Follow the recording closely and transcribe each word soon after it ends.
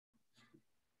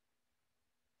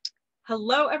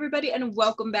Hello, everybody, and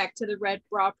welcome back to the Red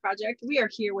Bra Project. We are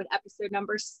here with episode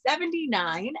number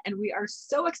 79, and we are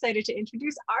so excited to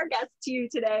introduce our guest to you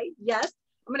today. Yes,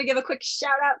 I'm going to give a quick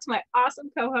shout out to my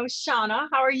awesome co-host, Shauna.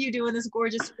 How are you doing this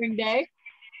gorgeous spring day?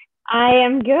 I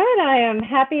am good. I am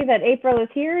happy that April is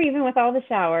here, even with all the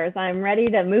showers. I'm ready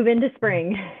to move into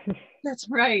spring. That's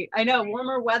right. I know,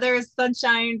 warmer weather,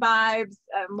 sunshine vibes.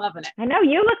 I'm loving it. I know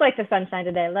you look like the sunshine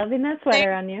today. Loving that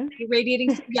sweater on you.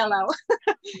 Radiating some yellow.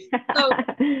 So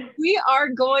we are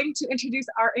going to introduce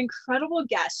our incredible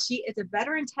guest. She is a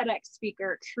veteran TEDx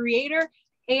speaker, creator,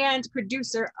 and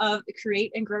producer of the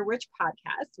Create and Grow Rich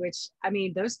podcast, which, I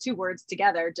mean, those two words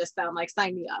together just sound like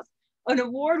sign me up. An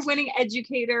award-winning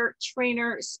educator,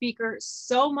 trainer, speaker,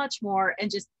 so much more,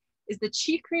 and just is the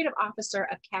Chief Creative Officer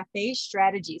of Caffe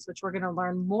Strategies, which we're going to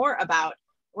learn more about.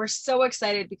 We're so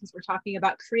excited because we're talking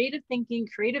about creative thinking,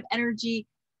 creative energy,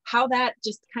 how that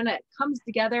just kind of comes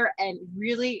together and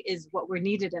really is what we're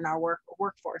needed in our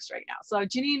workforce right now. So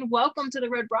Genein, welcome to the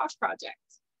Red Bra Project.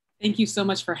 Thank you so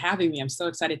much for having me. I'm so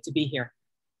excited to be here.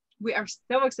 We are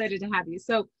so excited to have you.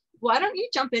 So why don't you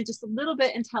jump in just a little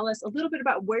bit and tell us a little bit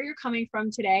about where you're coming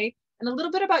from today and a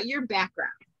little bit about your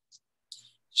background.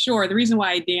 Sure. The reason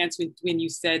why I danced when you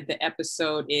said the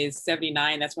episode is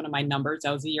 79, that's one of my numbers.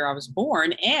 That was the year I was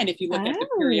born. And if you look at the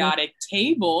periodic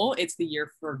table, it's the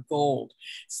year for gold.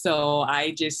 So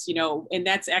I just, and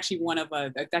that's actually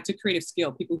that's a creative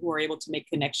skill. People who are able to make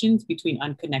connections between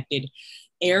unconnected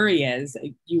areas,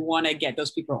 you want to get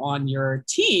those people on your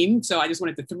team. So I just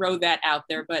wanted to throw that out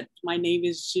there. But my name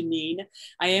is Genein.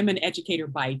 I am an educator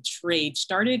by trade.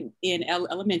 Started in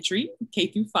elementary, K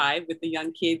through 5 with the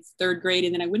young kids, 3rd grade.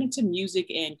 And then I went into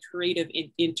music and creative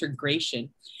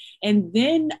integration. And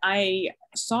then I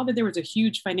saw that there was a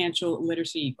huge financial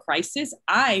literacy crisis.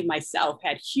 I myself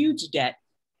had huge debt.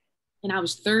 And I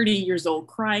was 30 years old,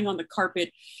 crying on the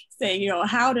carpet, saying,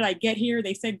 how did I get here?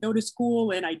 They said, go to school.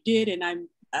 And I did. And I'm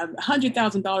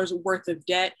 $100,000 worth of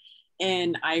debt.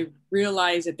 And I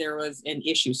realized that there was an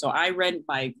issue. So I read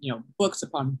my, books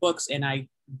upon books. And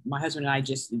my husband and I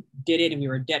just did it. And we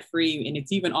were debt free. And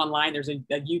it's even online. There's a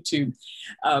YouTube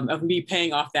of me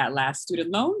paying off that last student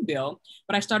loan bill.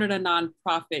 But I started a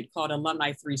nonprofit called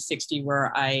Alumni 360,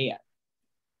 where I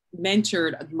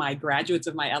mentored my graduates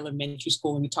of my elementary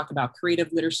school, and we talked about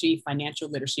creative literacy, financial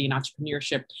literacy, and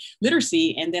entrepreneurship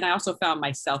literacy. And then I also found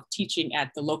myself teaching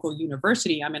at the local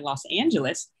university. I'm in Los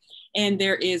Angeles, and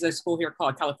there is a school here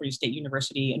called California State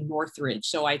University in Northridge.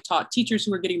 So I taught teachers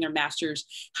who are getting their master's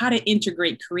how to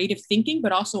integrate creative thinking,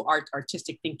 but also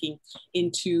artistic thinking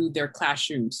into their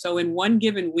classrooms. So in one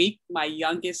given week, my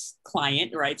youngest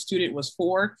student was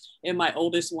 4, and my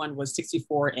oldest one was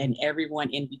 64, and everyone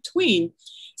in between.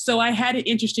 So I had an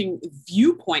interesting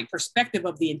perspective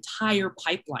of the entire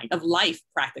pipeline of life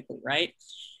practically, right?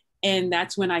 And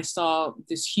that's when I saw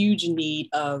this huge need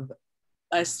of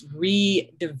us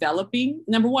redeveloping,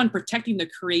 number one, protecting the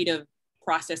creative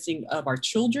processing of our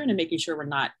children and making sure we're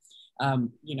not,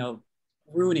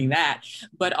 ruining that,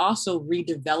 but also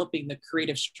redeveloping the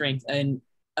creative strength in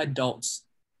adults.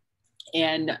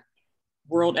 And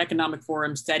World Economic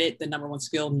Forum said it, the number one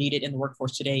skill needed in the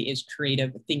workforce today is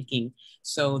creative thinking.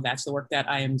 So that's the work that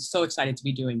I am so excited to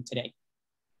be doing today.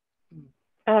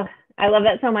 Oh, I love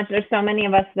that so much. There's so many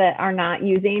of us that are not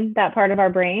using that part of our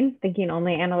brain, thinking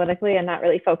only analytically and not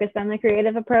really focused on the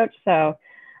creative approach. So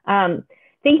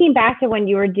thinking back to when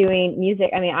you were doing music,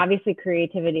 I mean, obviously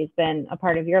creativity has been a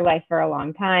part of your life for a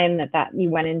long time, that you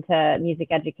went into music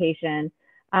education.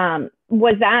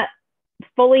 Was that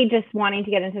fully just wanting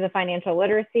to get into the financial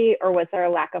literacy, or was there a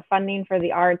lack of funding for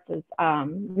the arts? As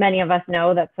many of us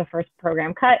know, that's the first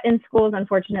program cut in schools,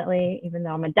 unfortunately, even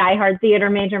though I'm a diehard theater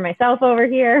major myself over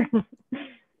here.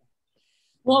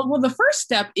 Well, the first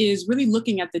step is really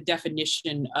looking at the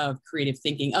definition of creative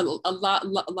thinking. A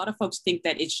lot of folks think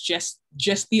that it's just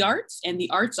the arts, and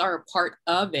the arts are a part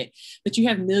of it. But you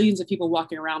have millions of people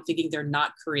walking around thinking they're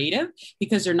not creative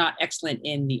because they're not excellent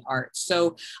in the arts.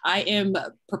 So I am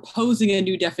proposing a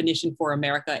new definition for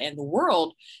America and the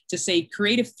world to say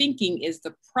creative thinking is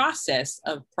the process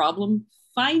of problem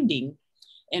finding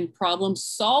and problem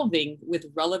solving with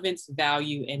relevance,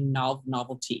 value, and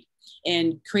novelty.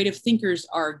 And creative thinkers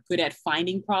are good at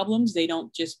finding problems. They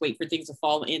don't just wait for things to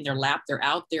fall in their lap. They're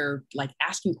out there like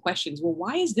asking questions. Well,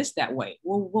 why is this that way?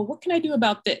 Well, what can I do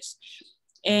about this?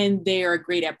 And they are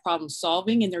great at problem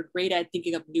solving, and they're great at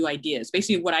thinking of new ideas.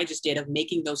 Basically what I just did of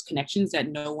making those connections that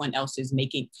no one else is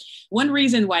making. One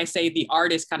reason why I say the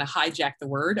artist kind of hijacked the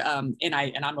word, and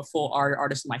I'm a full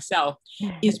artist myself,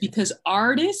 is because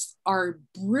artists are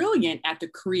brilliant at the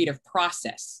creative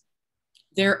process.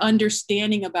 their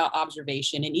understanding about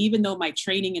observation. And even though my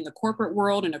training in the corporate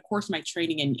world, and of course my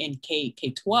training in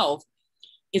K-12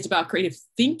 is about creative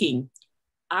thinking,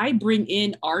 I bring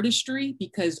in artistry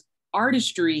because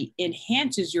artistry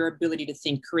enhances your ability to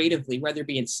think creatively, whether it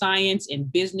be in science, in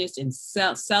business, in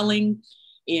selling,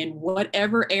 in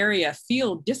whatever area,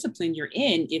 field, discipline you're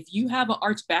in. If you have an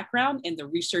arts background and the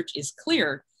research is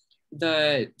clear,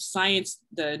 the science,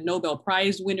 the Nobel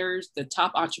Prize winners, the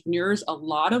top entrepreneurs, a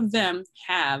lot of them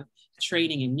have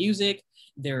training in music.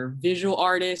 They're visual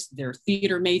artists, they're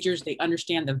theater majors. They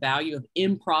understand the value of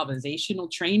improvisational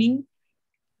training.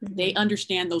 They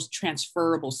understand those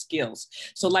transferable skills.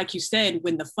 So like you said,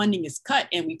 when the funding is cut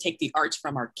and we take the arts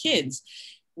from our kids,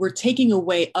 we're taking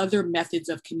away other methods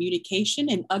of communication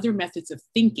and other methods of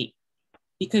thinking,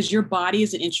 because your body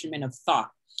is an instrument of thought.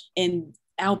 And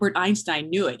Albert Einstein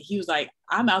knew it. He was like,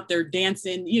 I'm out there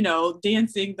dancing,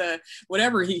 dancing the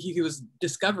whatever he was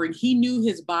discovering. He knew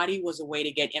his body was a way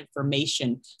to get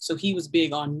information. So he was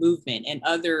big on movement, and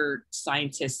other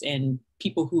scientists and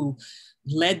people who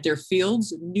led their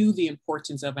fields knew the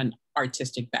importance of an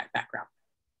artistic background.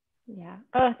 Yeah.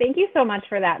 Oh, thank you so much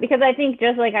for that. Because I think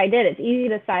just like I did, it's easy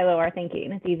to silo our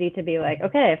thinking. It's easy to be like,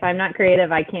 okay, if I'm not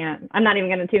creative, I'm not even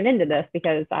going to tune into this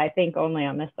because I think only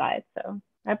on this side. So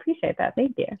I appreciate that.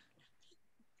 Thank you.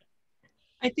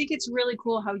 I think it's really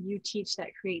cool how you teach that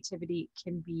creativity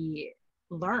can be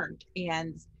learned,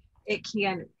 and it's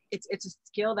a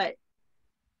skill that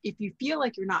if you feel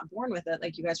like you're not born with it,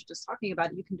 like you guys were just talking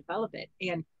about, you can develop it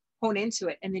and hone into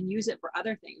it and then use it for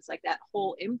other things, like that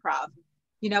whole improv.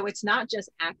 It's not just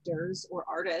actors or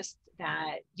artists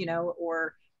that,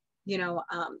 or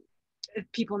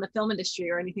people in the film industry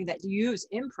or anything that use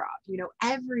improv.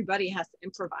 Everybody has to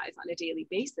improvise on a daily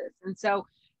basis. And so,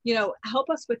 help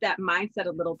us with that mindset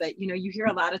a little bit. You hear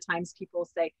a lot of times people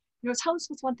say, tell us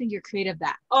what's one thing you're creative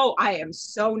at. Oh, I am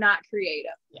so not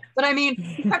creative. Yeah. But I mean,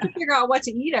 you have to figure out what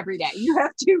to eat every day. You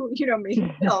have to, make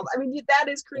a film. I mean, that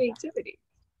is creativity.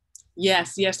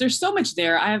 Yes, there's so much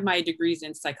there. I have my degrees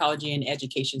in psychology and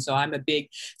education, so I'm a big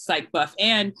psych buff.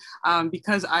 And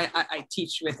because I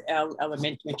teach with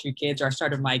elementary kids, or I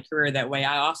started my career that way,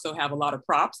 I also have a lot of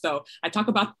props. So I talk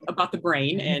about the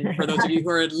brain. And for those of you who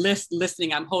are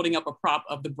listening, I'm holding up a prop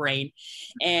of the brain.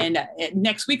 And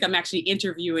next week, I'm actually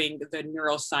interviewing the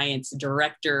neuroscience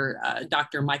director,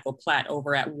 Dr. Michael Platt,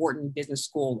 over at Wharton Business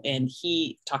School. And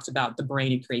he talks about the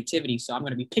brain and creativity. So I'm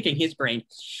going to be picking his brain.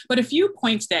 But a few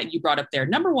points that you brought up there.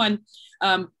 Number one,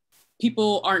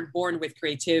 people aren't born with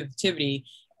creativity.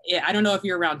 I don't know if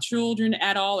you're around children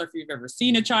at all, or if you've ever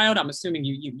seen a child. I'm assuming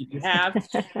you have.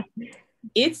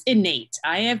 It's innate.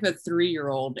 I have a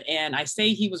 3-year-old, and I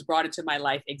say he was brought into my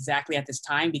life exactly at this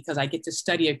time because I get to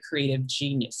study a creative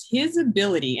genius. His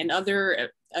ability, and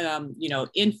other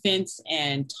infants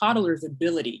and toddlers'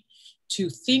 ability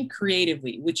to think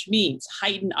creatively, which means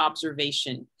heightened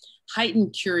observation,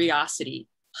 heightened curiosity,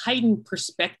 heightened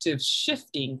perspective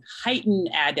shifting, heightened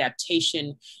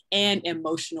adaptation, and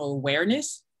emotional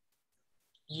awareness.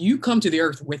 You come to the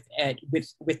earth with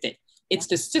it. It's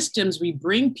the systems we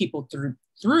bring people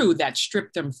through that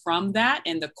strip them from that,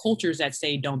 and the cultures that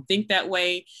say don't think that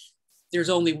way. There's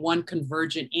only one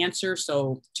convergent answer.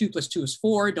 So 2 + 2 is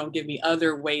 4. Don't give me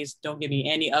other ways. Don't give me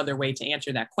any other way to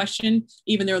answer that question,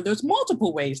 even though there's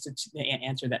multiple ways to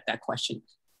answer that question.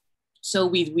 So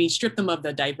we strip them of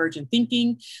the divergent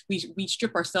thinking. We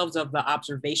strip ourselves of the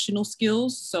observational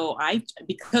skills. So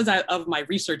because of my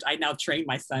research, I now train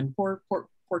my son, poor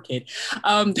kid.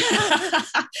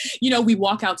 We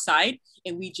walk outside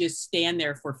and we just stand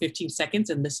there for 15 seconds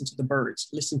and listen to the birds,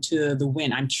 listen to the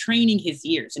wind. I'm training his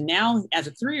ears. And now as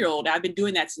a 3-year-old, I've been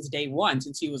doing that since day one,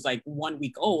 since he was like 1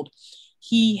 week old.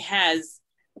 He has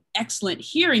excellent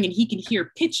hearing, and he can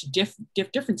hear pitch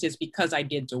differences because I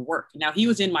did the work. Now, he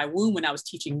was in my womb when I was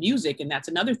teaching music, and that's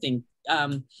another thing.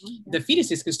 The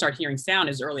fetuses can start hearing sound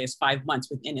as early as 5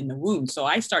 months in the womb. So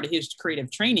I started his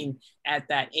creative training at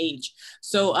that age.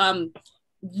 So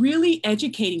really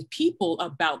educating people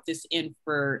about this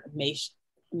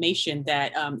information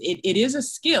that it is a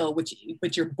skill,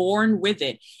 but you're born with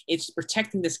it. It's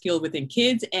protecting the skill within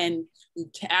kids and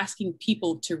to asking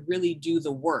people to really do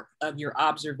the work of your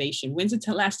observation. When's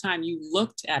the last time you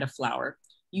looked at a flower,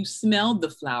 you smelled the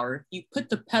flower, you put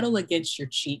the petal against your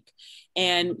cheek,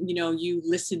 and you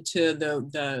listened to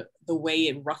the way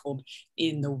it ruffled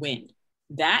in the wind?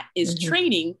 That is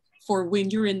training for when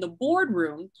you're in the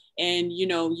boardroom and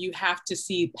you have to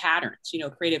see patterns.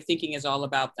 Creative thinking is all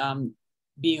about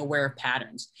being aware of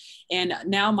patterns. And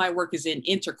now my work is in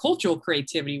intercultural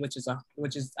creativity, which is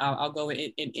I'll go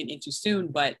into soon.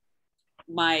 But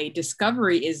my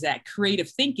discovery is that creative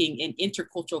thinking and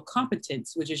intercultural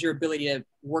competence, which is your ability to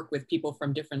work with people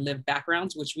from different lived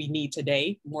backgrounds, which we need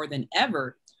today more than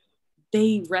ever,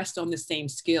 they rest on the same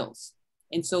skills.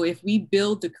 And so if we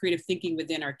build the creative thinking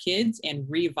within our kids and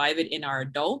revive it in our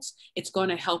adults, it's going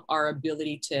to help our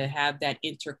ability to have that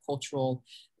intercultural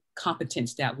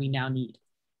competence that we now need.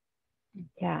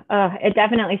 Yeah, it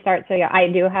definitely starts. So yeah,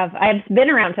 I've been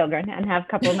around children and have a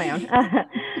couple of my own.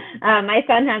 My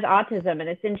son has autism, and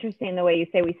it's interesting the way you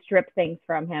say we strip things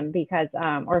from him because,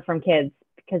 or from kids,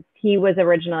 because he was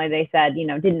originally, they said,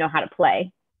 didn't know how to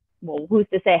play. Well, who's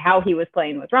to say how he was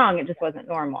playing was wrong? It just wasn't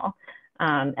normal.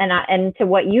 And to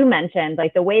what you mentioned,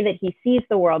 like the way that he sees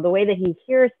the world, the way that he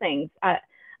hears things,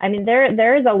 I mean,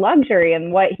 there is a luxury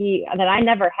in that I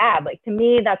never had. Like, to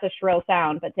me, that's a shrill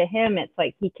sound, but to him, it's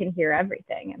like he can hear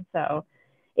everything. And so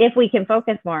if we can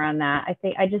focus more on that,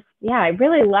 I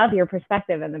really love your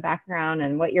perspective and the background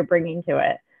and what you're bringing to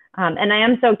it. And I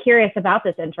am so curious about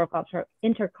this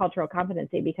intercultural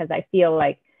competency, because I feel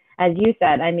like, as you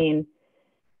said, I mean,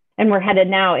 and we're headed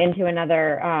now into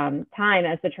another time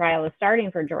as the trial is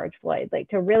starting for George Floyd, like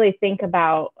to really think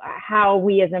about how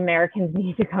we as Americans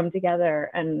need to come together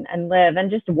and live,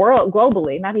 and just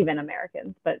globally, not even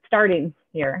Americans, but starting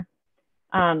here.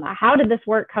 How did this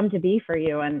work come to be for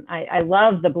you? And I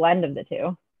love the blend of the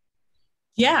two.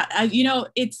 Yeah,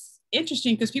 it's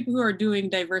interesting because people who are doing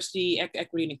diversity,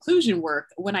 equity, and inclusion work,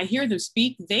 when I hear them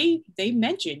speak, they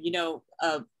mention,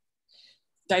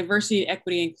 diversity,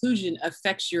 equity, and inclusion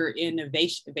affects your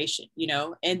innovation,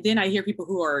 and then I hear people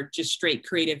who are just straight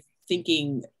creative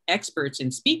thinking experts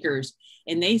and speakers,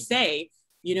 and they say,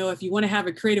 if you want to have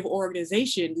a creative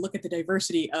organization, look at the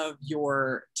diversity of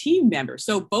your team members.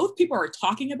 So both people are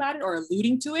talking about it or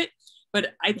alluding to it,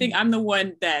 but I think I'm the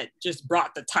one that just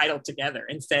brought the title together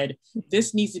and said,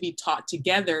 this needs to be taught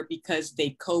together because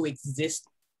they coexist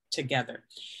together.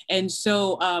 And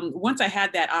so once I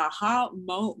had that aha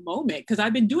moment, because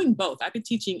I've been doing both. I've been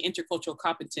teaching intercultural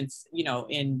competence,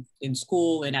 in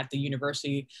school and at the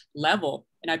university level,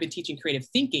 and I've been teaching creative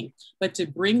thinking, but to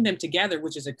bring them together,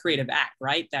 which is a creative act,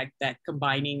 right? That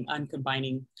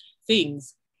uncombining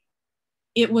things.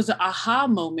 It was an aha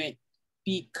moment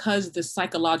because the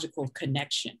psychological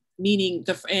connection. Meaning,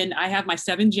 and I have my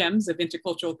 7 gems of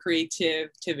intercultural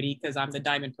creativity because I'm the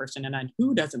diamond person, and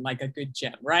who doesn't like a good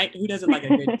gem, right? Who doesn't like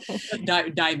a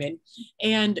good diamond?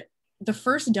 And the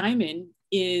first diamond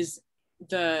is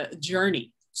the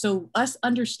journey. So us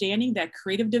understanding that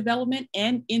creative development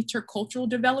and intercultural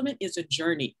development is a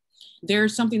journey.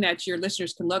 There's something that your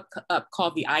listeners can look up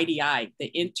called the IDI,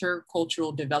 the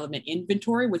Intercultural Development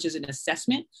Inventory, which is an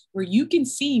assessment where you can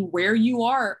see where you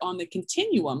are on the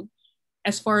continuum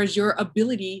as far as your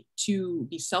ability to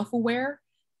be self-aware,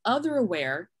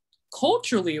 other-aware,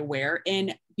 culturally aware,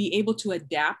 and be able to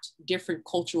adapt different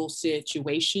cultural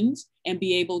situations and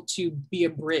be able to be a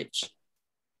bridge.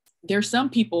 There's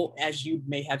some people, as you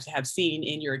may have seen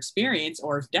in your experience,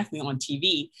 or definitely on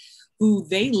TV, who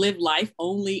they live life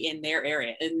only in their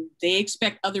area, and they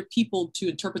expect other people to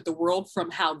interpret the world from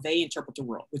how they interpret the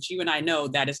world, which you and I know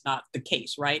that is not the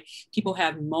case, right? People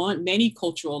have many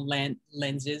cultural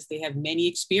lenses. They have many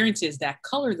experiences that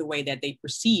color the way that they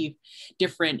perceive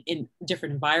different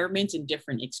environments and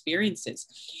different experiences.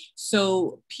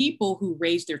 So people who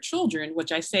raise their children,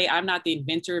 which I say, I'm not the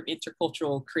inventor of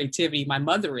intercultural creativity, my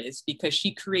mother is, because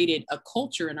she created a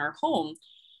culture in our home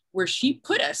where she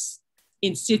put us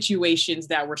in situations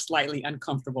that were slightly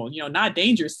uncomfortable, not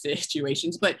dangerous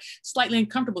situations, but slightly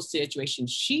uncomfortable situations.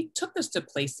 She took us to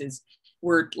places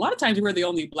where a lot of times we were the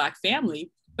only Black family,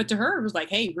 but to her, it was like,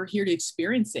 hey, we're here to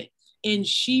experience it. And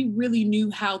she really knew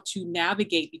how to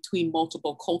navigate between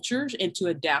multiple cultures and to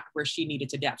adapt where she needed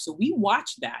to adapt. So we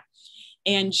watched that.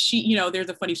 And she, there's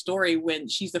a funny story when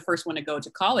she's the first one to go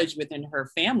to college within her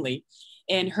family.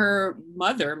 And her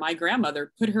mother, my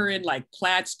grandmother, put her in like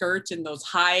plaid skirts and those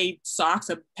high socks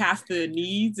up past the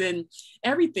knees and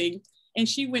everything. And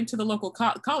she went to the local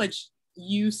college,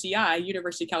 UCI,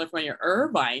 University of California,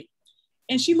 Irvine.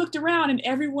 And she looked around and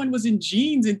everyone was in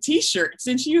jeans and t-shirts.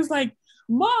 And she was like,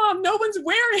 Mom, no one's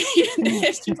wearing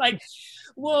it. She's like,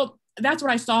 well, that's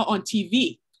what I saw on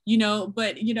TV.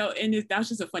 But, and that's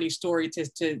just a funny story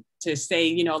to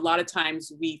say, a lot of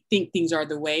times we think things are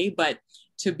the way, but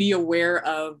to be aware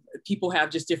of people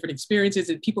have just different experiences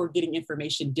and people are getting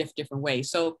information different ways.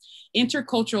 So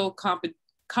intercultural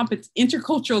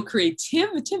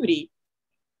creativity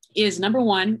is number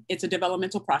one, it's a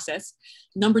developmental process.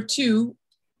 Number two,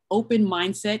 open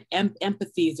mindset,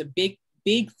 empathy is a big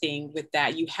big thing with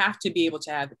that. You have to be able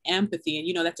to have empathy. And,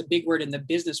 you know, that's a big word in the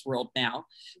business world now,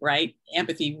 right?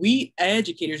 Empathy. We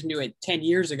educators knew it 10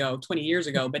 years ago, 20 years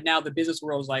ago, but now the business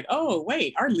world is like, oh,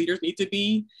 wait, our leaders need to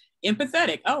be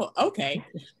empathetic. Oh, okay.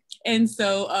 And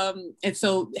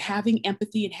so having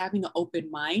empathy and having an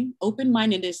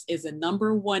open-mindedness is a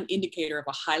number one indicator of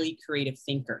a highly creative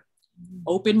thinker.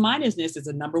 Open-mindedness is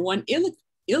a number one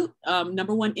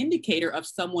indicator of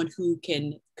someone who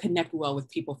can connect well with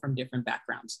people from different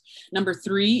backgrounds. Number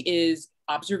 3 is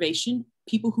observation.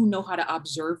 People who know how to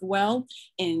observe well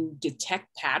and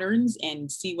detect patterns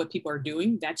and see what people are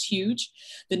doing. That's huge.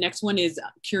 The next one is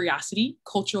curiosity,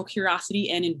 cultural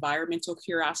curiosity and environmental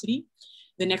curiosity.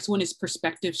 The next one is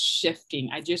perspective shifting.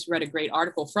 I just read a great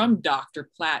article from Dr.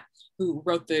 Platt, who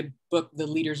wrote the book, The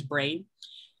Leader's Brain.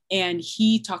 And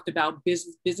he talked about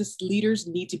business leaders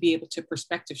need to be able to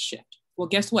perspective shift. Well,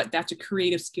 guess what? That's a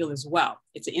creative skill as well.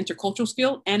 It's an intercultural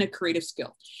skill and a creative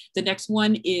skill. The next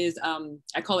one is,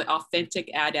 I call it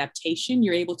authentic adaptation.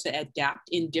 You're able to adapt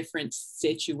in different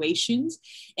situations,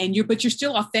 but you're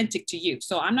still authentic to you.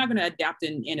 So I'm not going to adapt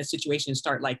in a situation and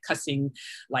start like cussing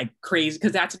like crazy,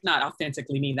 because that's not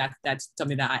authentically me. That's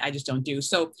something that I just don't do.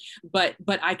 So, but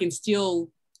I can still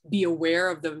be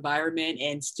aware of the environment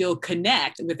and still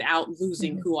connect without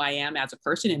losing who I am as a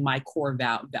person and my core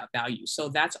value. So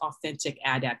that's authentic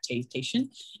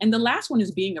adaptation. And the last one is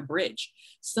being a bridge.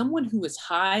 Someone who is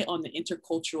high on the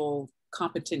intercultural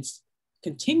competence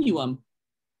continuum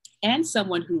and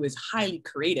someone who is highly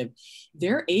creative,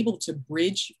 they're able to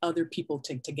bridge other people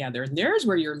together. And there's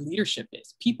where your leadership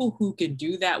is. People who can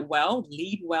do that well,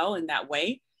 lead well in that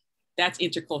way, that's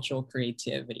intercultural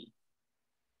creativity.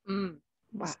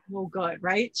 Wow. So good,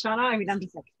 right, Shauna? I mean, I'm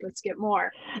just like, let's get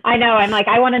more. I know. I'm like,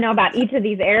 I want to know about each of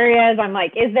these areas. I'm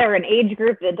like, is there an age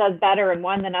group that does better in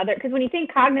one than other? Because when you think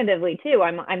cognitively too,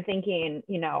 I'm thinking,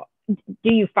 you know,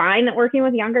 do you find that working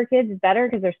with younger kids is better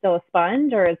because they're still a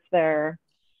sponge, or is there?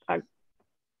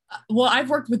 Well, I've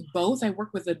worked with both. I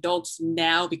work with adults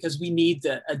now because we need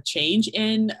a change.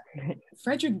 And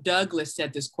Frederick Douglass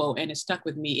said this quote, and it stuck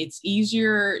with me. It's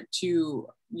easier to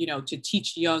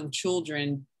teach young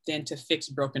children than to fix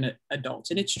broken adults.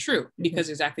 And it's true, because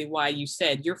exactly why you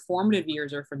said your formative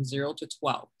years are from 0 to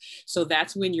 12. So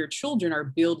that's when your children are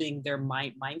building their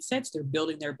mindsets, they're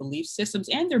building their belief systems,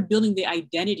 and they're building the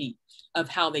identity of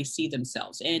how they see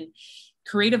themselves. And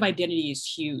creative identity is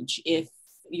huge. If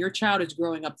your child is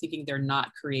growing up thinking they're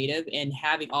not creative and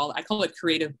having I call it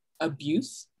creative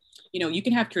abuse. You know, you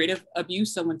can have creative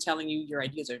abuse, someone telling you your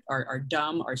ideas are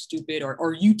dumb or stupid,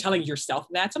 or you telling yourself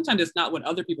that. Sometimes it's not what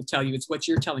other people tell you, it's what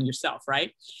you're telling yourself,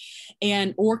 right?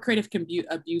 Or creative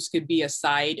abuse could be a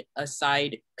side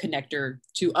connector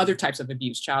to other types of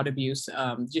abuse, child abuse,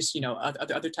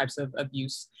 other types of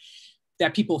abuse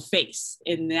that people face.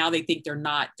 And now they think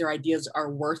their ideas are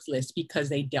worthless because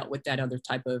they dealt with that other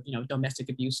type of, domestic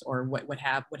abuse or what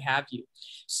have you.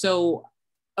 So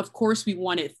of course, we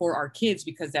want it for our kids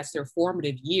because that's their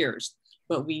formative years,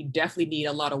 but we definitely need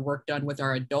a lot of work done with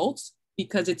our adults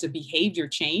because it's a behavior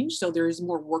change. So there is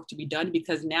more work to be done,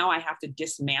 because now I have to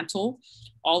dismantle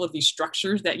all of these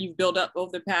structures that you've built up over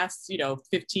the past,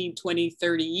 15, 20,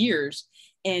 30 years,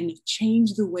 and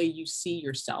change the way you see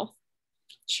yourself,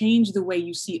 change the way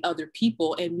you see other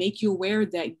people, and make you aware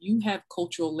that you have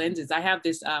cultural lenses. I have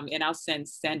this, and I'll send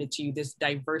it to you, this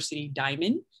diversity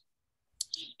diamond.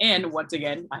 And once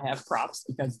again, I have props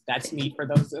because that's me for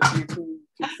those of you who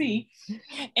can see.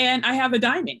 And I have a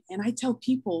diamond. And I tell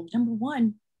people, number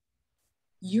one,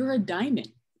 you're a diamond.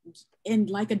 And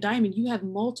like a diamond, you have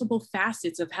multiple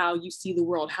facets of how you see the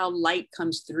world, how light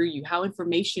comes through you, how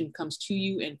information comes to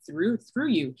you and through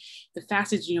you. The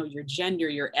facets, your gender,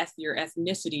 your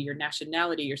ethnicity, your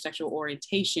nationality, your sexual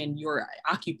orientation, your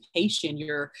occupation,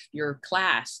 your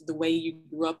class, the way you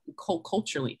grew up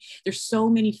culturally. There's so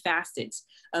many facets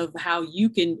of how you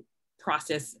can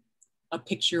process a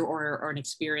picture or an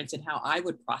experience, and how I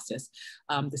would process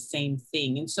the same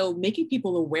thing. And so making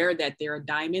people aware that they're a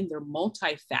diamond, they're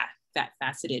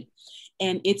multifaceted.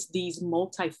 And it's these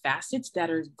multifacets that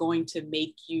are going to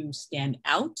make you stand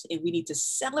out. And we need to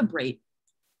celebrate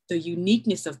the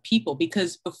uniqueness of people,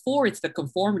 because before it's the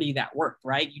conformity that worked,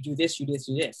 right? You do this, you do this,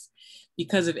 you do this.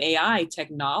 Because of AI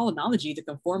technology, the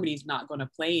conformity is not going to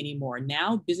play anymore.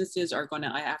 Now businesses are going to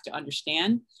have to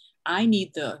understand, I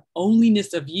need the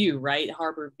onlyness of you, right?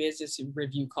 Harvard Business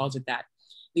Review calls it that.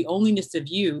 The onlyness of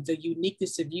you, the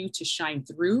uniqueness of you to shine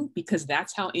through, because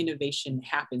that's how innovation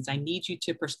happens. I need you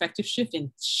to perspective shift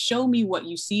and show me what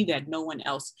you see that no one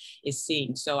else is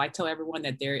seeing. So I tell everyone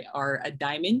that they are a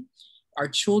diamond. Our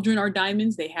children are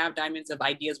diamonds. They have diamonds of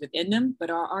ideas within them, but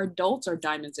our adults are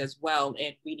diamonds as well.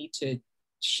 And we need to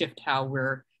shift how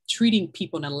we're treating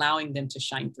people and allowing them to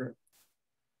shine through.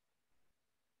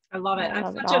 I love it.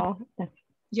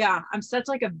 I'm such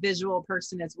like a visual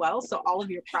person as well. So all of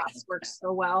your props work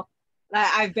so well.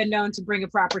 I've been known to bring a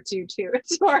prop or two to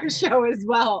our show as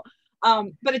well.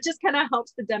 But it just kind of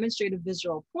helps to demonstrate a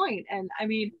visual point. And I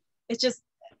mean, it just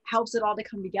helps it all to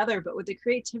come together. But with the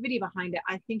creativity behind it,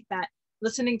 I think that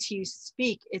listening to you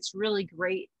speak, it's really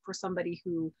great for somebody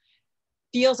who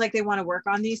feels like they want to work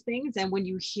on these things. And when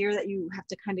you hear that you have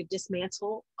to kind of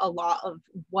dismantle a lot of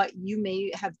what you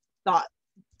may have thought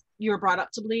you were brought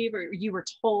up to believe, or you were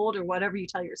told, or whatever you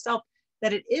tell yourself,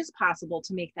 that it is possible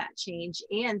to make that change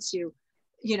and to,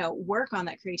 you know, work on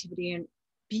that creativity and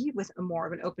be with a more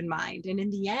of an open mind. And in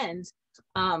the end,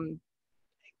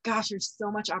 gosh, there's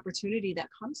so much opportunity that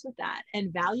comes with that,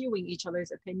 and valuing each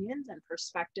other's opinions and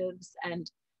perspectives. And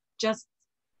just,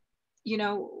 you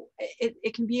know,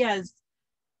 it can be as,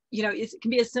 you know, it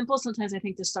can be as simple sometimes, I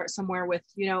think, to start somewhere with,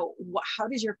 you know, how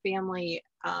does your family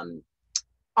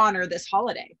honor this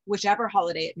holiday, whichever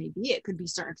holiday it may be. It could be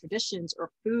certain traditions or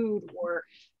food, or,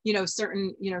 you know,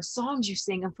 certain, you know, songs you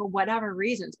sing, and for whatever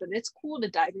reasons. But it's cool to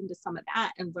dive into some of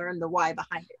that and learn the why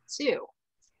behind it too.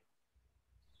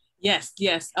 Yes.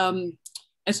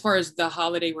 As far as the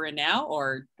holiday we're in now,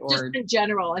 or just in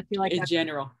general, I feel like in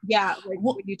general. Yeah, like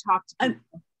when you talk to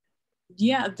people.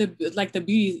 Yeah, the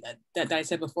beauty that I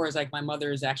said before is, like, my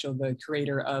mother is actually the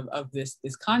creator of this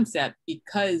concept,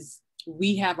 because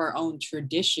we have our own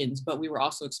traditions, but we were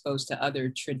also exposed to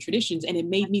other traditions. And it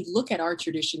made me look at our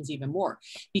traditions even more,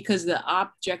 because the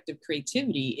object of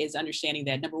creativity is understanding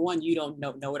that, number one, you don't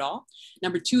know it all.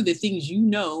 Number two, the things you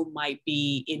know might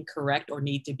be incorrect or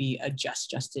need to be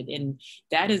adjusted. And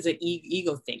that is an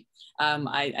ego thing.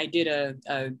 I did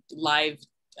a live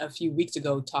a few weeks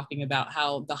ago talking about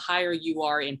how the higher you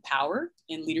are in power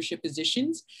in leadership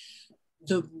positions,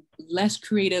 the less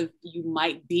creative you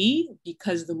might be,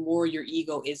 because the more your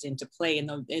ego is into play, and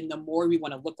the more we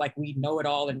want to look like we know it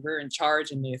all and we're in charge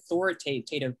in the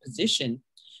authoritative position.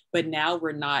 But now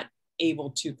we're not able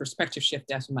to perspective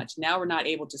shift as much. Now we're not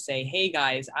able to say, hey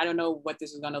guys, I don't know what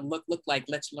this is going to look like.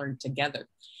 Let's learn together.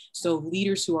 So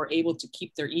leaders who are able to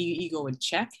keep their ego in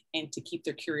check, and to keep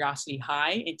their curiosity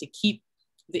high, and to keep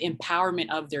the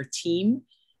empowerment of their team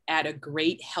at a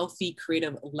great, healthy,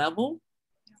 creative level,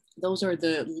 those are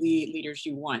the leaders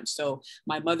you want. So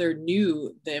my mother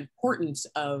knew the importance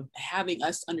of having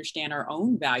us understand our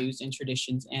own values and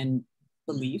traditions and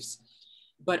beliefs,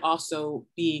 but also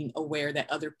being aware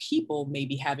that other people may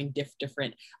be having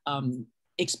different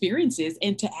experiences,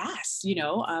 and to ask, you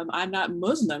know, I'm not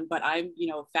Muslim, but I'm, you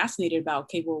know, fascinated about,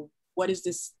 okay, well, what is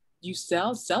this you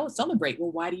celebrate?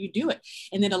 Well, why do you do it?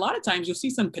 And then a lot of times you'll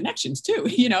see some connections too,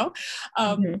 you know.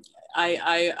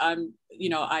 I'm, you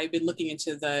know, I've been looking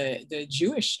into the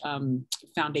Jewish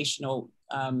foundational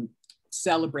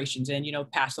celebrations, and, you know,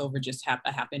 Passover just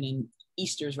happened, and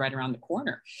Easter's right around the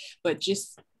corner. But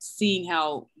just seeing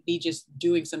how, just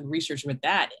doing some research with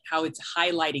that, how it's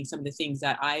highlighting some of the things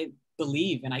that I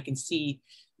believe, and I can see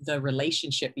the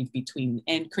relationship between,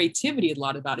 and creativity a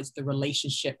lot about is the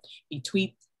relationship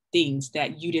between things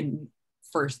that you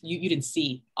didn't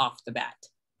see off the bat.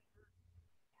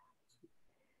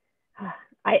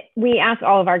 We ask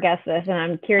all of our guests this, and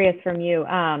I'm curious from you.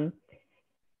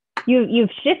 You've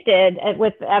shifted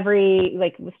with every,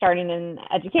 like, starting in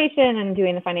education and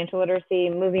doing the financial literacy,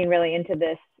 moving really into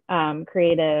this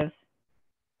creative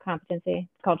competency,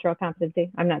 cultural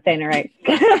competency. I'm not saying it right.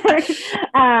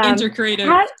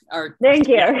 Intercreative art. Thank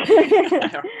you.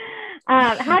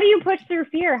 How do you push through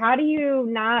fear? How do you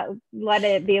not let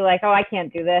it be like, oh, I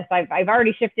can't do this. I've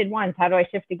already shifted once. How do I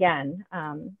shift again?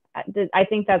 I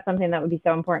think that's something that would be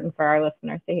so important for our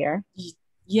listeners to hear.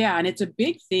 Yeah, and it's a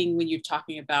big thing when you're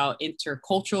talking about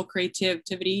intercultural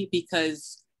creativity,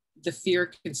 because the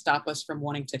fear can stop us from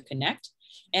wanting to connect,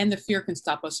 and the fear can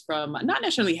stop us from not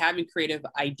necessarily having creative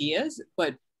ideas,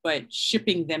 but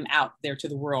shipping them out there to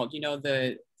the world. You know,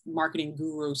 the marketing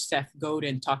guru Seth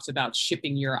Godin talks about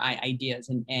shipping your ideas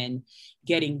and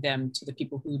getting them to the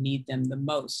people who need them the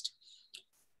most.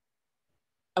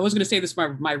 I was going to say this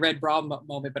for my red bra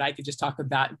moment, but I could just talk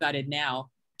about it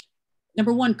now.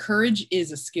 Number one, courage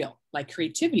is a skill. Like,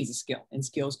 creativity is a skill, and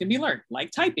skills can be learned,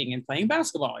 like typing and playing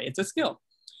basketball. It's a skill.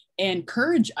 And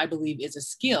courage, I believe, is a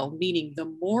skill, meaning the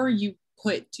more you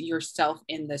put yourself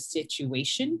in the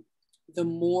situation, the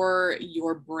more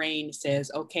your brain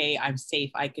says, okay, I'm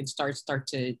safe. I can start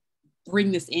to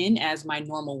bring this in as my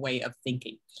normal way of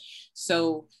thinking.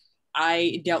 So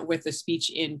I dealt with a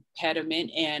speech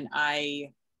impediment, and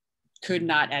I could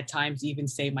not at times even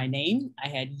say my name. I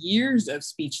had years of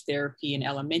speech therapy in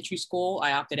elementary school.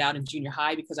 I opted out in junior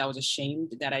high because I was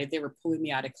ashamed that they were pulling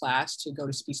me out of class to go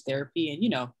to speech therapy. And, you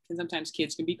know, sometimes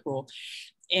kids can be cruel.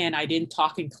 And I didn't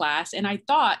talk in class. And I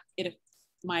thought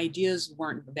my ideas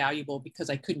weren't valuable because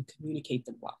I couldn't communicate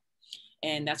them well.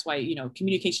 And that's why, you know,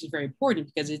 communication is very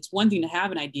important, because it's one thing to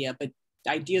have an idea, but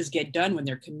ideas get done when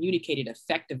they're communicated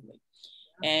effectively.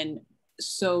 And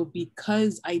so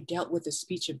because I dealt with a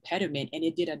speech impediment and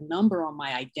it did a number on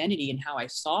my identity and how I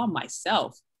saw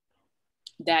myself,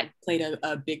 that played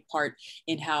a big part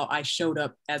in how I showed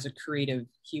up as a creative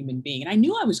human being. And I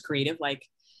knew I was creative. Like,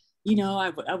 you know,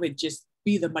 I would just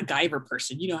be the MacGyver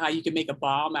person. You know how you can make a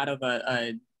bomb out of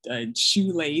a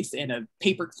shoelace and a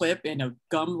paper clip and a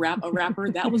gum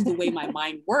wrapper. That was the way my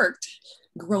mind worked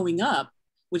growing up,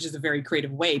 which is a very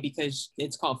creative way because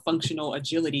it's called functional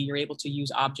agility. You're able to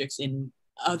use objects in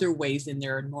other ways than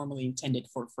they're normally intended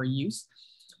for use.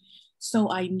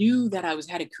 So I knew that I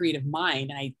had a creative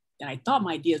mind, and I thought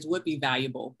my ideas would be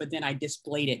valuable, but then I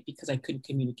displayed it because I couldn't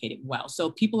communicate it well. So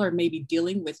people are maybe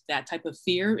dealing with that type of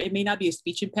fear. It may not be a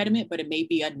speech impediment, but it may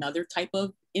be another type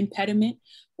of impediment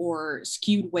or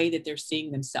skewed way that they're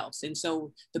seeing themselves. And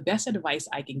so the best advice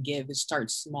I can give is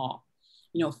start small.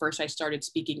 You know, first I started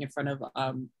speaking in front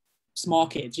of small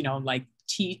kids, you know, like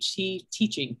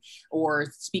teaching or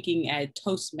speaking at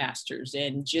Toastmasters,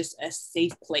 and just a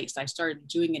safe place. I started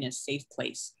doing it in a safe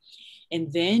place.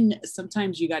 And then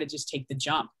sometimes you got to just take the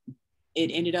jump.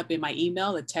 It ended up in my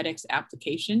email, a TEDx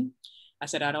application. I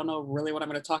said, I don't know really what I'm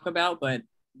going to talk about, but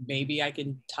maybe I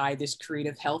can tie this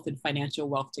creative health and financial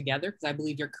wealth together, because I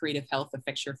believe your creative health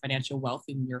affects your financial wealth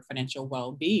and your financial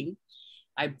well-being.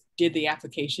 I did the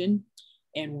application.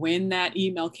 And when that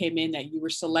email came in that you were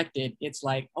selected, it's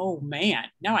like, oh man,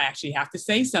 now I actually have to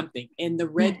say something. And the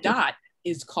red dot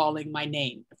is calling my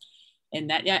name. And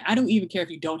that, I don't even care if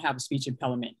you don't have a speech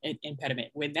impediment.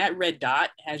 When that red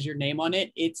dot has your name on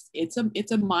it, it's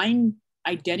a mind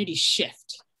identity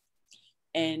shift.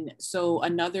 And so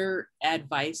another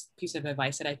piece of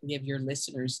advice that I can give your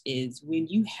listeners is, when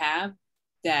you have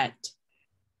that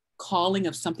calling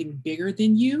of something bigger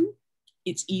than you,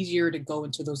 it's easier to go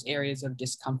into those areas of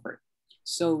discomfort.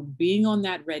 So being on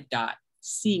that red dot,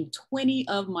 seeing 20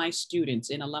 of my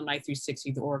students in Alumni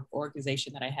 360, the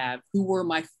organization that I have, who were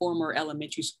my former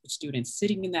elementary school students,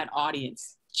 sitting in that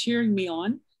audience, cheering me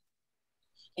on,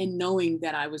 and knowing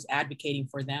that I was advocating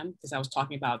for them, because I was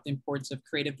talking about the importance of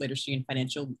creative literacy and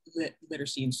financial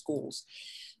literacy in schools,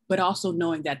 but also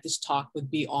knowing that this talk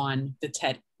would be on the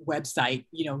TED website,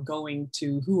 you know, going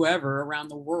to whoever around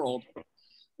the world.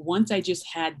 Once I just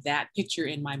had that picture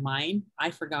in my mind,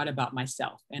 I forgot about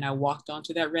myself, and I walked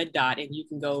onto that red dot, and you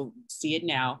can go see it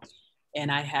now.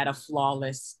 And I had a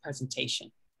flawless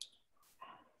presentation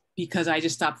because I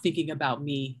just stopped thinking about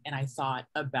me and I thought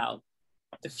about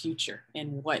the future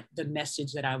and what the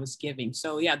message that I was giving.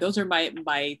 So yeah, those are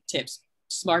my tips.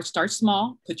 Start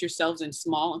small, put yourselves in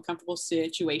small, uncomfortable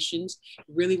situations,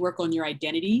 really work on your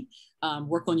identity,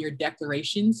 work on your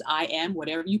declarations. I am,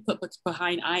 whatever you put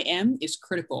behind I am is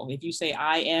critical. If you say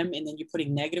I am, and then you're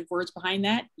putting negative words behind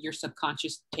that, your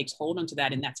subconscious takes hold onto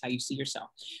that, and that's how you see yourself.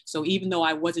 So even though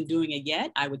I wasn't doing it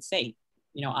yet, I would say,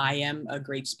 you know, I am a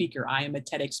great speaker. I am a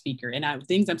TEDx speaker. And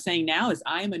things I'm saying now is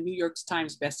I am a New York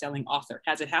Times bestselling author.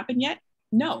 Has it happened yet?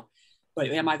 No. But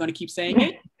am I going to keep saying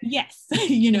it? Yes.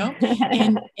 You know,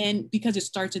 and because it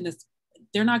starts in this,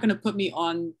 they're not going to put me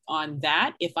on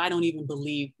that if I don't even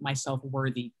believe myself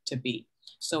worthy to be.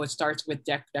 So it starts with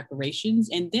declarations,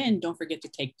 and then don't forget to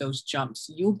take those jumps.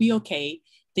 You'll be okay.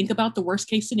 Think about the worst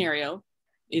case scenario.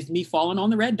 Is me falling on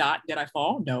the red dot? Did I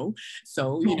fall? No.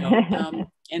 So, you know,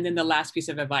 and then the last piece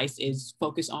of advice is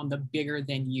focus on the bigger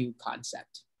than you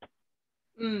concept.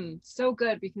 So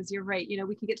good, because you're right. You know,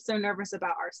 we can get so nervous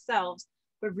about ourselves,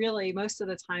 but really most of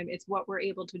the time it's what we're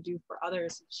able to do for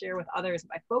others, share with others.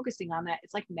 By focusing on that,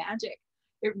 it's like magic.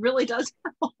 It really does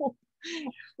help.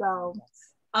 So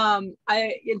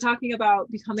in talking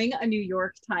about becoming a New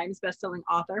York Times bestselling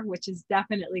author, which is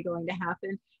definitely going to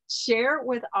happen, share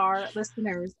with our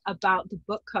listeners about the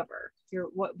book cover,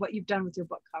 what you've done with your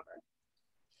book cover.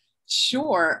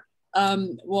 Sure.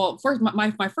 Well, first,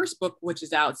 my first book, which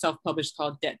is out, self-published,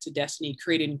 called Debt to Destiny,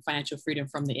 Creating Financial Freedom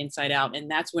from the Inside Out.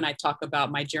 And that's when I talk about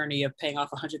my journey of paying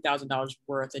off $100,000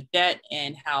 worth of debt,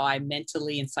 and how I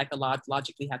mentally and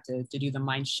psychologically had to do the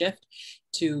mind shift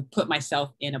to put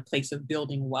myself in a place of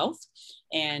building wealth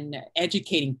and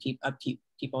educating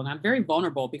people. And I'm very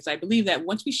vulnerable, because I believe that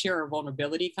once we share our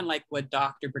vulnerability, kind of like what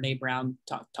Dr. Brene Brown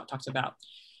talks about,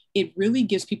 it really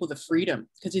gives people the freedom,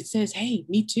 because it says, hey,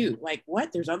 me too. Like,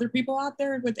 what? There's other people out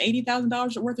there with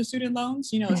 $80,000 worth of student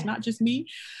loans. You know, it's not just me.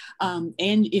 And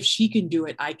if she can do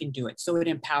it, I can do it. So it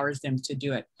empowers them to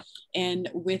do it. And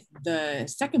with the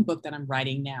second book that I'm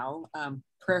writing now,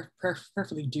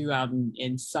 perfectly due out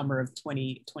in summer of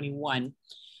 2021,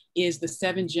 is the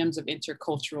 7 Gems of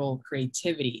Intercultural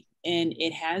Creativity. And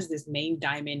it has this main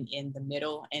diamond in the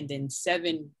middle, and then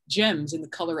 7 gems in the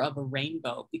color of a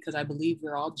rainbow, because I believe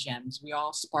we're all gems. We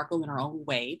all sparkle in our own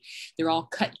way. They're all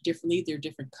cut differently. They're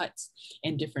different cuts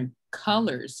and different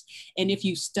colors. And if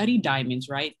you study diamonds,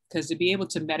 right, because to be able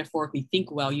to metaphorically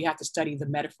think well, you have to study the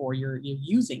metaphor you're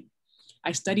using.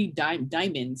 I studied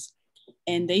diamonds,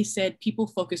 and they said people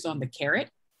focus on the carat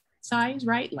size,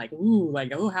 right? Like,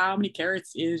 oh, how many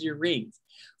carats is your ring?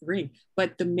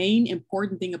 But the main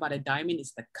important thing about a diamond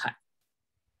is the cut.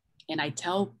 And I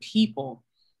tell people,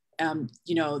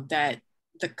 that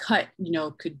the cut,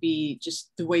 could be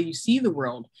just the way you see the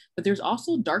world, but there's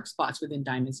also dark spots within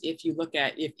diamonds. If you look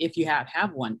at, if you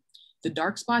have one, the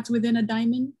dark spots within a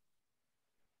diamond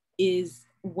is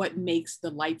what makes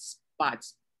the light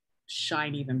spots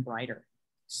shine even brighter.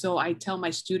 So I tell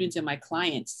my students and my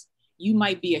clients, you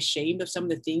might be ashamed of some of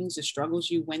the things, the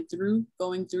struggles you went through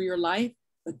going through your life,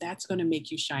 but that's going to make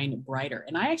you shine brighter.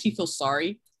 And I actually feel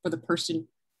sorry for the person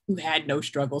who had no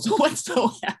struggles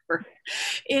whatsoever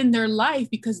in their life,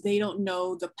 because they don't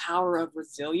know the power of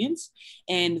resilience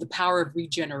and the power of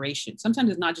regeneration. Sometimes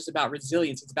it's not just about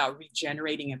resilience, it's about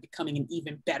regenerating and becoming an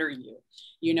even better you,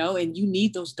 and you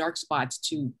need those dark spots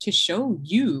to show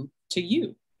you to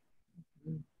you.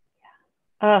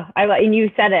 Oh, and you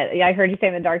said it. I heard you say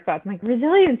in the dark spots. I'm like,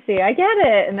 resiliency, I get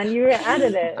it. And then you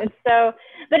added it. It's so,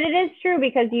 but it is true,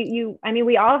 because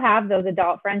we all have those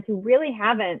adult friends who really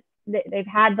haven't, they've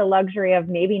had the luxury of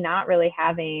maybe not really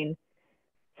having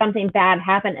something bad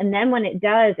happen. And then when it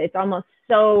does, it's almost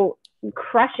so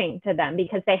crushing to them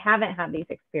because they haven't had these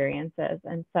experiences.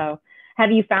 And so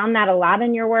have you found that a lot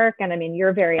in your work? And I mean,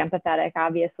 you're very empathetic,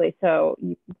 obviously, so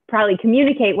you probably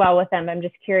communicate well with them. I'm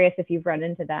just curious if you've run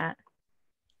into that.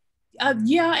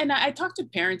 Yeah, and I talk to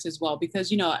parents as well,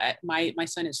 because my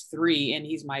son is 3 and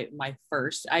he's my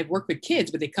first. I've worked with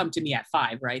kids, but they come to me at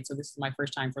 5, right? So this is my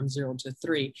first time from 0 to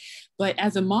 3. But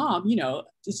as a mom,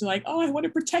 it's like, oh, I want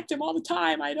to protect him all the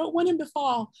time. I don't want him to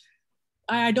fall.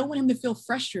 I don't want him to feel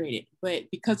frustrated. But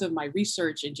because of my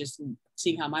research and just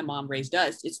seeing how my mom raised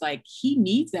us, it's like he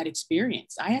needs that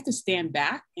experience. I have to stand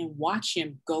back and watch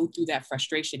him go through that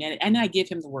frustration, and I give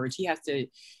him the words. He has to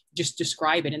just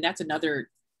describe it, and that's another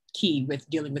key with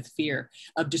dealing with fear,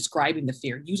 of describing the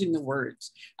fear, using the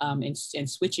words, and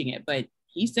switching it. But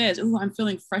he says, oh, I'm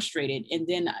feeling frustrated. And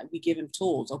then we give him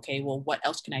tools. Okay, well, what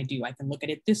else can I do? I can look at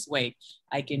it this way.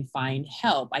 I can find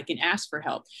help. I can ask for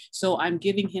help. So I'm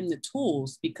giving him the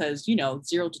tools because, 0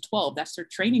 to 12, that's their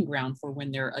training ground for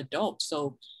when they're adults.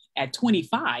 So at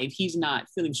 25, he's not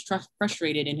feeling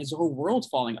frustrated and his whole world's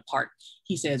falling apart.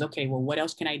 He says, okay, well, what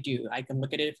else can I do? I can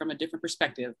look at it from a different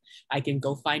perspective. I can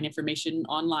go find information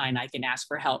online. I can ask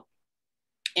for help.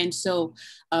 And so,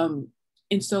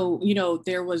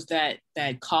 there was that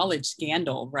college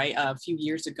scandal, right? A few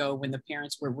years ago when the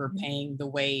parents were paying the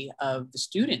way of the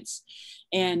students,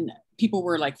 and people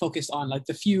were like focused on like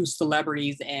the few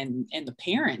celebrities and the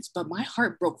parents, but my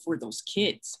heart broke for those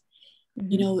kids.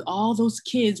 All those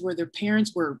kids where their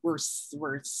parents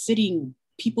were sitting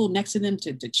people next to them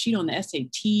to cheat on the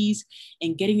SATs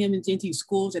and getting them into these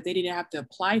schools that they didn't have to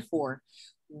apply for.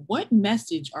 What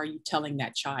message are you telling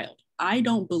that child? I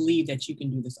don't believe that you can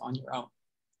do this on your own.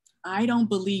 I don't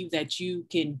believe that you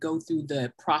can go through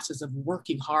the process of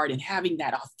working hard and having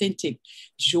that authentic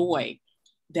joy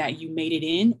that you made it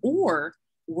in, or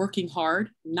working hard,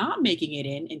 not making it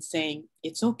in, and saying,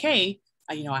 it's okay.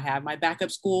 I have my backup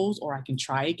schools, or I can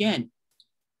try again.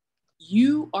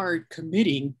 You are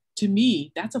committing, to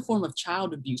me, that's a form of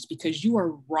child abuse, because you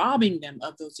are robbing them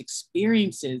of those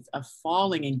experiences of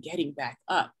falling and getting back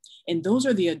up. And those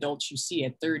are the adults you see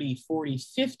at 30, 40,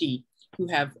 50 who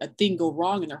have a thing go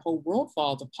wrong and their whole world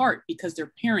falls apart because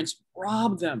their parents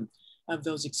robbed them of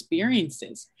those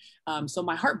experiences. So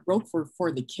my heart broke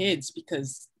for the kids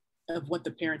because of what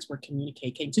the parents were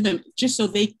communicating to them, just so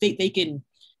they can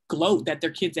gloat that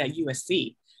their kids at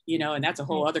USC, and that's a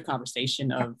whole other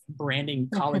conversation of branding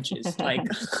colleges. Like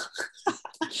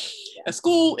a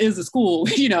school is a school,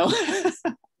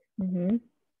 Mm-hmm.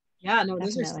 Yeah, no,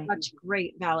 those Definitely. are such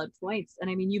great valid points. And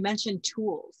I mean, you mentioned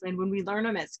tools, and when we learn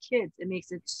them as kids, it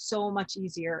makes it so much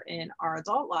easier in our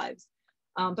adult lives.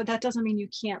 But that doesn't mean you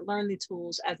can't learn the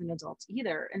tools as an adult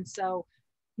either. And so,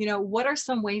 what are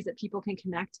some ways that people can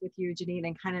connect with you, Genein,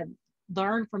 and kind of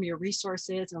learn from your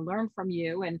resources and learn from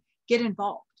you and get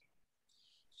involved?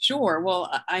 Sure.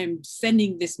 Well, I'm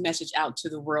sending this message out to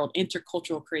the world.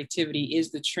 Intercultural creativity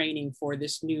is the training for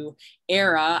this new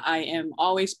era. I am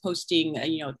always posting,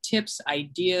 tips,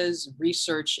 ideas,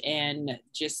 research, and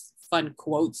just fun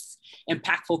quotes,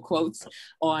 impactful quotes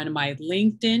on my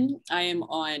LinkedIn. I am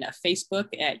on Facebook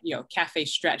at, Caffe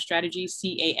Strategies,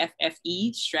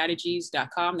 CAFFE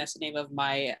strategies.com. That's the name of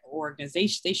my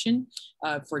organization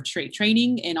for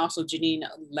training. And also Genein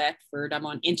Letford. I'm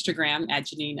on Instagram at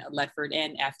Genein Letford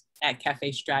and at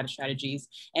Caffe Strategies,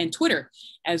 and Twitter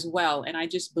as well. And I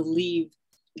just believe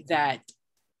that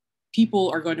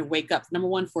people are going to wake up, number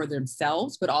one, for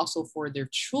themselves, but also for their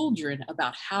children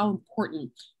about how important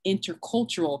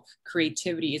intercultural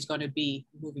creativity is going to be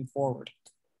moving forward.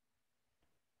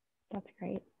 That's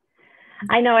great.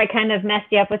 I know I kind of messed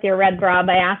you up with your red bra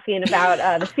by asking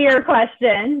about the fear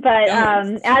question, but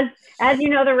as you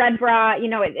know, the red bra,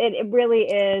 it really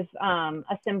is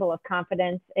a symbol of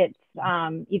confidence. It's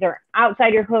either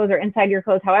outside your clothes or inside your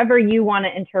clothes, however you want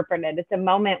to interpret it. It's a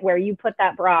moment where you put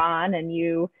that bra on and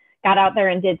you got out there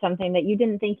and did something that you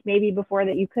didn't think maybe before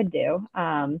that you could do.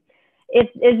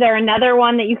 Is there another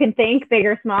one that you can think, big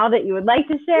or small, that you would like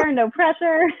to share? No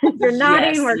pressure. You're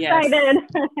nodding. We're excited.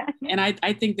 And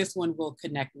I think this one will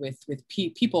connect with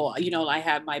people. I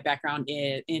have my background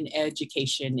in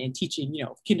education and teaching,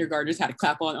 kindergartners how to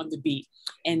clap on the beat.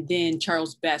 And then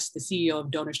Charles Best, the CEO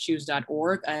of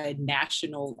DonorsChoose.org, a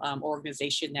national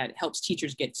organization that helps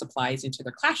teachers get supplies into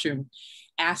their classroom,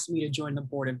 asked me to join the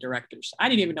board of directors. I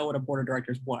didn't even know what a board of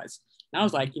directors was. And I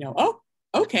was like,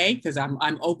 okay, because I'm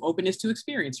openness to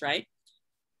experience, right?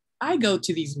 I go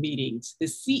to these meetings, the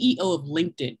CEO of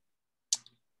LinkedIn,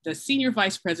 the senior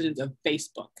vice president of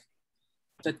Facebook,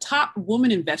 the top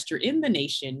woman investor in the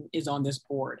nation is on this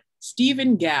board,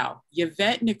 Stephen Gao,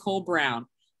 Yvette Nicole Brown.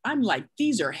 I'm like,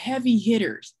 these are heavy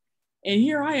hitters. And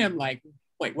here I am like,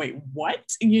 wait, what?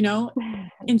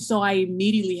 And so I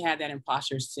immediately had that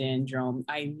imposter syndrome.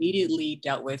 I immediately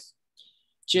dealt with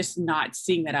just not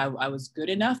seeing that I was good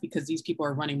enough, because these people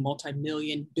are running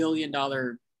multi-million,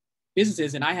 billion-dollar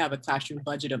businesses, and I have a classroom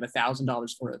budget of $1,000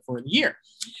 for the year.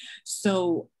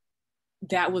 So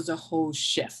that was a whole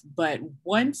shift. But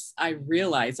once I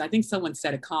realized, I think someone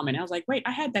said a comment, I was like, wait,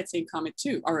 I had that same comment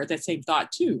too, or that same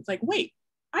thought too. It's like, wait,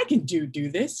 I can do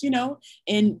this,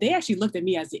 and they actually looked at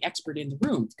me as the expert in the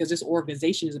room, because this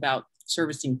organization is about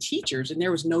servicing teachers, and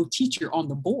there was no teacher on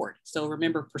the board. So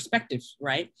remember perspective,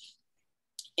 right?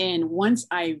 And once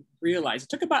I realized, it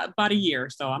took about a year,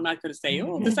 so I'm not going to say,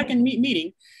 the second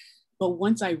meeting, but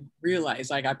once I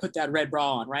realized, like I put that red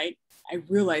bra on, right? I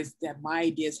realized that my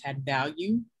ideas had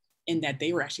value, and that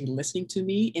they were actually listening to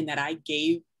me, and that I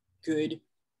gave good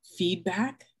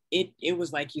feedback. It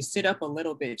was like you sit up a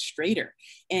little bit straighter.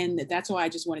 And that's why I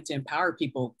just wanted to empower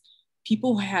people.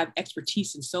 People have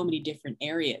expertise in so many different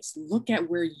areas. Look at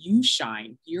where you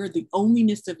shine. You're the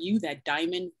onlyness of you,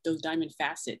 those diamond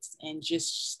facets, and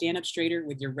just stand up straighter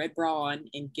with your red bra on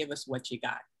and give us what you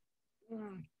got.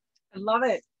 I love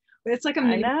it. It's like a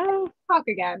talk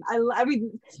again. I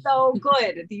mean, so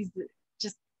good. These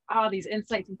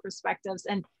insights and perspectives.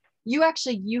 And you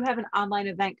have an online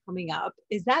event coming up.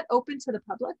 Is that open to the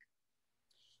public?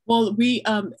 Well,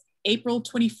 April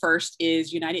 21st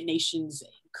is United Nations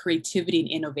Creativity and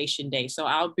Innovation Day. So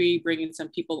I'll be bringing some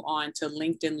people on to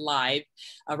LinkedIn Live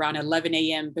around 11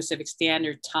 a.m. Pacific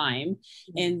Standard Time.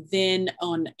 And then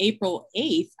on April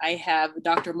 8th, I have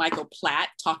Dr. Michael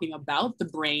Platt talking about the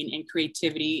brain and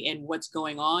creativity and what's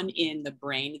going on in the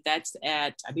brain. That's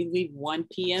at, I believe, 1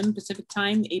 p.m. Pacific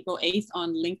Time, April 8th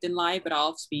on LinkedIn Live, but I'll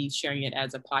also be sharing it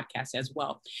as a podcast as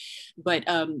well. But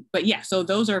yeah, so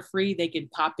those are free. They can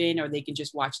pop in or they can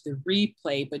just watch the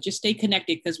replay, but just stay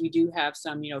connected, because we do have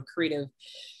some creative,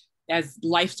 as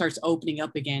life starts opening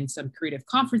up again, some creative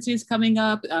conferences coming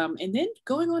up, and then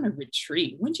going on a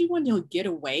retreat. When do you want to get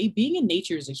away? Being in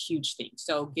nature is a huge thing.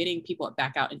 So getting people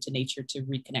back out into nature to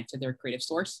reconnect to their creative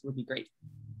source would be great.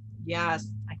 Yes,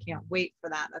 I can't wait for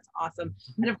that. That's awesome.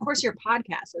 And of course, your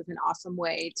podcast is an awesome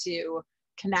way to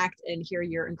connect and hear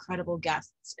your incredible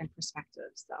guests and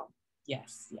perspectives. So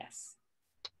yes.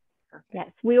 Perfect. Yes,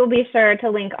 we will be sure to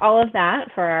link all of that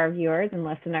for our viewers and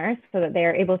listeners so that they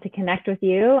are able to connect with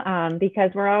you,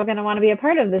 because we're all going to want to be a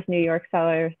part of this New York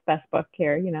Seller's Best book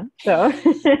here, So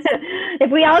if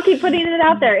we all keep putting it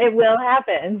out there, it will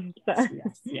happen. So.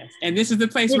 Yes. And this is the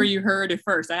place where you heard it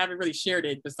first. I haven't really shared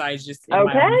it besides just in my own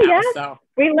house, yes. So.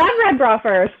 We love Red Bra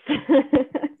First.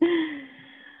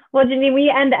 Well, Genein, we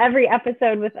end every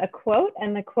episode with a quote,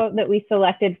 and the quote that we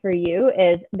selected for you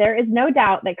is, "There is no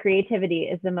doubt that creativity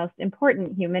is the most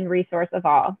important human resource of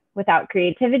all. Without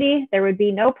creativity, there would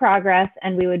be no progress,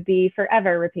 and we would be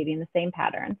forever repeating the same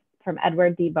patterns." From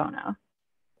Edward D. Bono.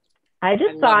 I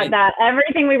just thought that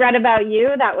everything we read about you,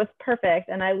 that was perfect.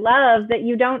 And I love that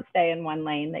you don't stay in one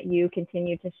lane, that you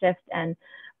continue to shift and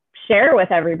share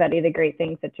with everybody the great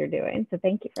things that you're doing. So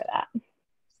thank you for that.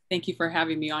 Thank you for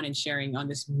having me on and sharing on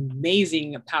this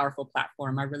amazing, powerful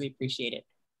platform. I really appreciate it.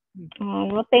 Oh,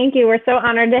 well, thank you. We're so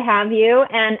honored to have you.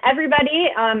 And everybody,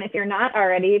 if you're not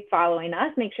already following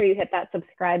us, make sure you hit that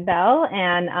subscribe bell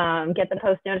and get the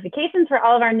post notifications for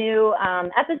all of our new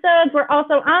episodes. We're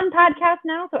also on podcast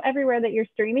now. So everywhere that you're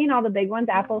streaming, all the big ones,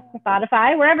 Apple,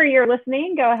 Spotify, wherever you're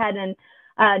listening, go ahead and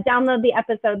download the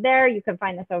episode there. You can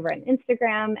find us over on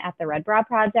Instagram at The Red Bra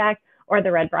Project or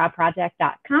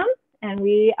theredbraproject.com. And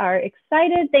we are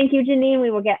excited. Thank you, Genein. We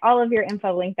will get all of your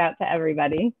info linked out to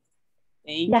everybody.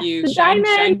 Thank you.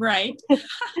 Shine bright.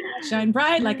 Shine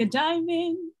bright like a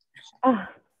diamond.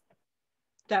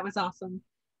 That was awesome.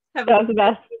 That was the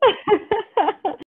best.